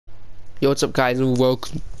Yo, what's up guys, and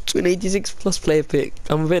welcome to an 86 plus player pick.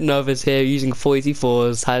 I'm a bit nervous here using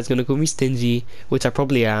 44s. Tyler's gonna call me stingy, which I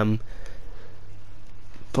probably am.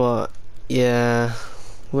 But yeah,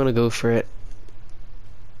 we're gonna go for it.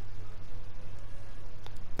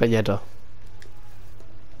 Banyeda.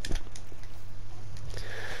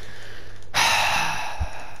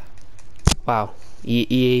 Wow,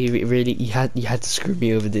 you had to screw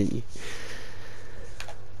me over, didn't you?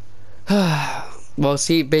 Well,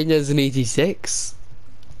 see, Benya's an 86.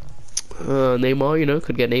 Neymar, you know,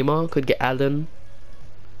 could get Neymar, could get Allen.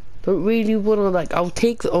 Don't really wanna, like, I'll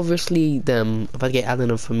take obviously them if I get Allen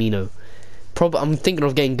and Firmino. I'm thinking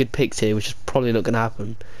of getting good picks here, which is probably not gonna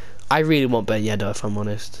happen. I really want Ben Yedder, if I'm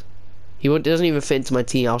honest. Doesn't even fit into my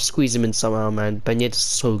team. I'll squeeze him in somehow, man. Ben Yedder's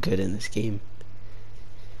so good in this game.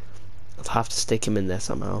 I'll have to stick him in there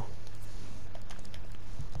somehow.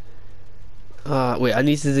 Wait, I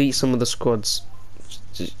need to delete some of the squads.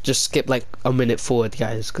 Just skip like a minute forward,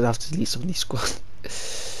 guys, because I have to delete some of these squads.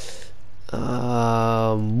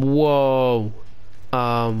 Whoa.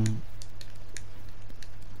 Alright,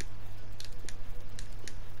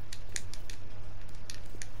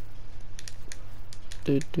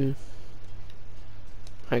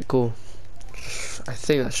 cool. I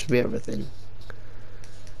think that should be everything.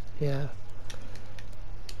 Yeah.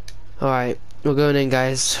 Alright, we're going in,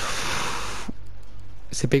 guys.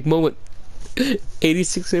 It's a big moment.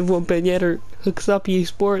 86 and 1 Ben Yedder. Hook us up, EA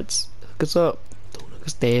Sports. Hook us up. Don't hook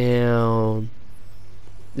us down.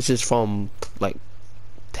 This is from like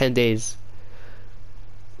 10 days.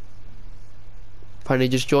 Finally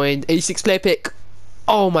just joined. 86 player pick.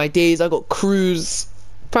 Oh my days, I got Cruz.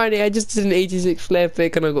 Finally, I just did an 86 player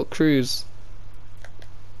pick and I got Cruz.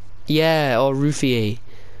 Yeah, or Ruffier.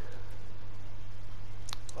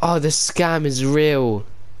 Oh, the scam is real.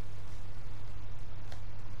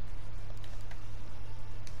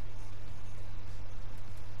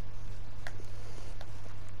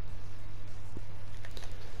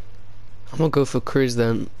 I'm gonna go for Cruz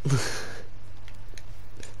then.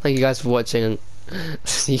 Thank you guys for watching, and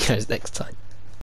see you guys next time.